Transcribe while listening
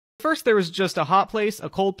First there was just a hot place, a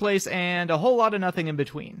cold place, and a whole lot of nothing in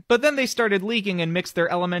between. But then they started leaking and mixed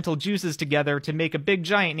their elemental juices together to make a big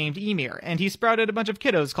giant named Ymir, and he sprouted a bunch of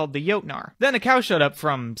kiddos called the Jotnar. Then a cow showed up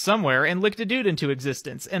from somewhere and licked a dude into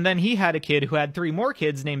existence, and then he had a kid who had 3 more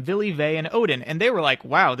kids named Vili, Ve, and Odin, and they were like,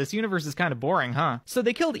 wow, this universe is kind of boring, huh? So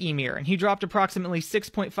they killed Ymir, and he dropped approximately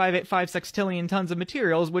 6.585 sextillion tons of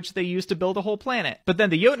materials, which they used to build a whole planet. But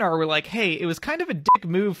then the Jotnar were like, hey, it was kind of a dick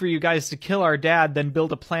move for you guys to kill our dad, then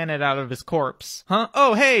build a planet out of his corpse. Huh?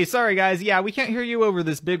 Oh, hey, sorry guys, yeah, we can't hear you over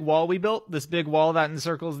this big wall we built, this big wall that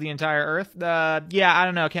encircles the entire Earth. Yeah, I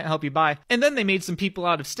don't know, can't help you, bye. And then they made some people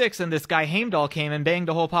out of sticks, and this guy Heimdall came and banged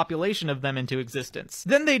a whole population of them into existence.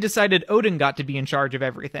 Then they decided Odin got to be in charge of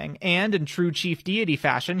everything, and in true chief deity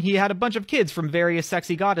fashion, he had a bunch of kids from various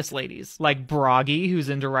sexy goddess ladies, like Bragi, who's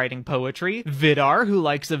into writing poetry, Vidar, who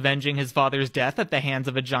likes avenging his father's death at the hands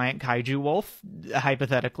of a giant kaiju wolf,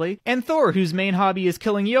 hypothetically, and Thor, whose main hobby is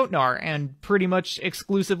killing Jotnar, and pretty much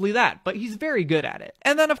exclusively that, but he's very good at it.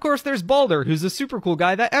 And then of course there's Balder, who's a super cool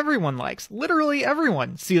guy that everyone likes. Literally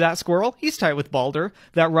everyone. See that squirrel? He's tight with Balder.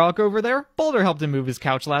 That rock over there? Balder helped him move his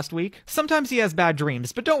couch last week. Sometimes he has bad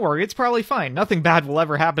dreams, but don't worry, it's probably fine. Nothing bad will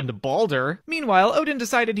ever happen to Balder. Meanwhile, Odin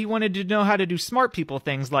decided he wanted to know how to do smart people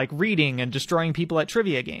things like reading and destroying people at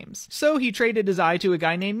trivia games. So he traded his eye to a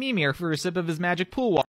guy named Mimir for a sip of his magic pool water.